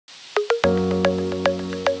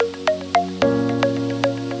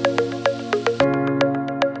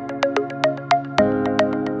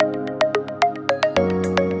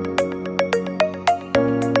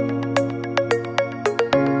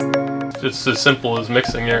it's as simple as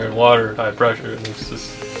mixing air and water at high pressure, and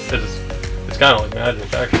it's kind of like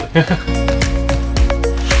magic, actually.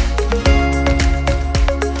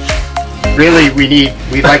 Really,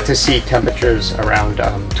 we'd like to see temperatures around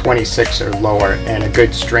 26 or lower, and a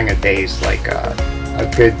good string of days, like a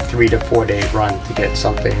good 3 to 4 day run to get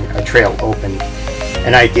a trail open.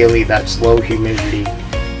 And ideally that's low humidity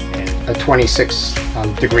and a 26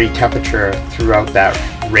 degree temperature throughout that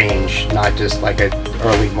range, not just like an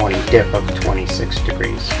early morning dip of 26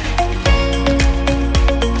 degrees.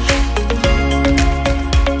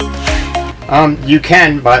 You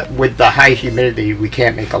can, but with the high humidity we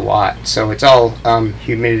can't make a lot, so it's all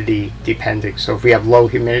humidity dependent. So if we have low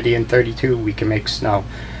humidity in 32, we can make snow,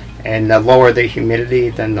 and the lower the humidity,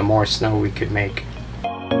 then the more snow we could make.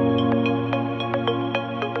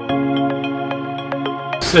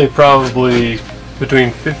 I'd say probably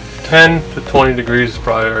between 10 to 20 degrees is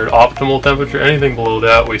probably our optimal temperature. Anything below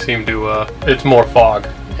that we seem to, it's more fog,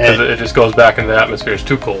 because it just goes back into the atmosphere. It's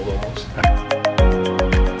too cold almost.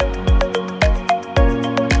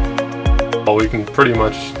 We can pretty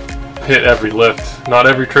much hit every lift, not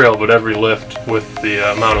every trail, but every lift with the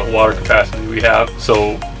amount of water capacity we have.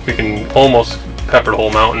 So we can almost pepper the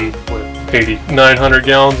whole mountain with 8,900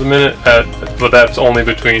 gallons a minute, but that's only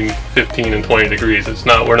between 15 and 20 degrees.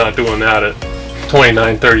 We're not doing that at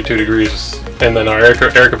 29, 32 degrees. And then our air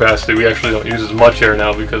capacity, we actually don't use as much air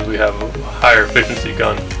now because we have a higher efficiency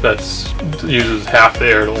gun that uses half the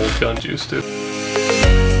air the old guns used to.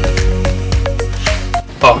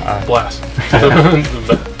 Oh, blast.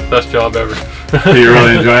 The best job ever. Do you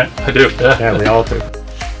really enjoy it? I do, yeah. Yeah, we all do.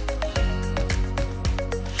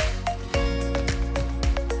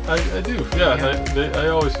 I do, yeah. I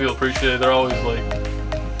always feel appreciated. They're always like,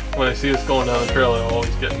 when I see us going down the trail, they're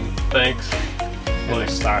always getting thanks. And like,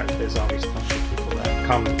 start, there's always tons of people that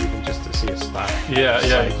come even just to see us start. Yeah.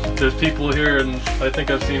 There's people here, and I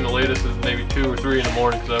think I've seen the latest is maybe 2 or 3 in the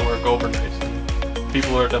morning because I work overnights.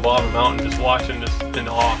 People are at the bottom of the mountain just watching, just in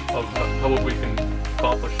awe of what we can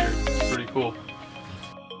accomplish here. It's pretty cool.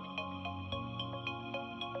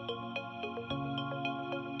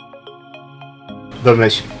 The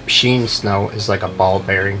machine snow is like a ball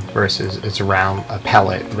bearing versus it's around a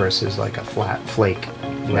pellet versus like a flat flake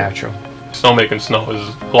natural. Snowmaking snow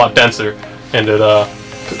is a lot denser, and it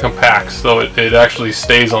compacts, so it actually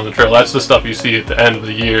stays on the trail. That's the stuff you see at the end of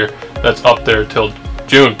the year that's up there till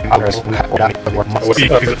June. 60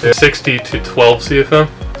 to 12 CFM.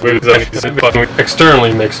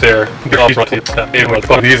 Externally mixed air.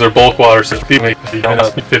 These are bulk water systems,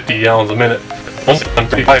 50 gallons a minute.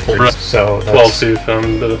 So 12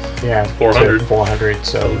 CFM to 400. 400,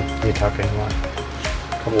 so you're talking what?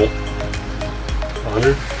 Couple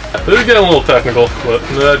 100. This is getting a little technical, but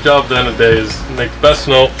that job at the end of the day is make the best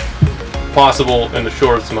snow possible in the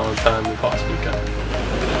shortest amount of time we possibly can.